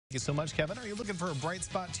Thank you so much, Kevin. Are you looking for a bright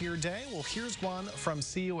spot to your day? Well, here's one from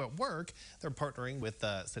See You at Work. They're partnering with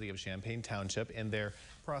the City of Champaign Township in their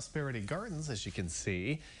Prosperity Gardens, as you can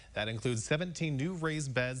see. That includes 17 new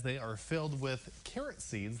raised beds. They are filled with carrot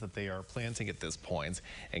seeds that they are planting at this point.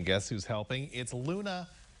 And guess who's helping? It's Luna,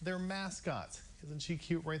 their mascot. Isn't she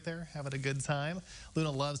cute right there, having a good time?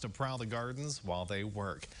 Luna loves to prowl the gardens while they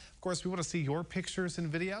work. Of course, we want to see your pictures and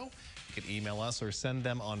video. You can email us or send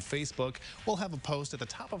them on Facebook. We'll have a post at the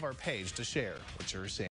top of our page to share what you're seeing.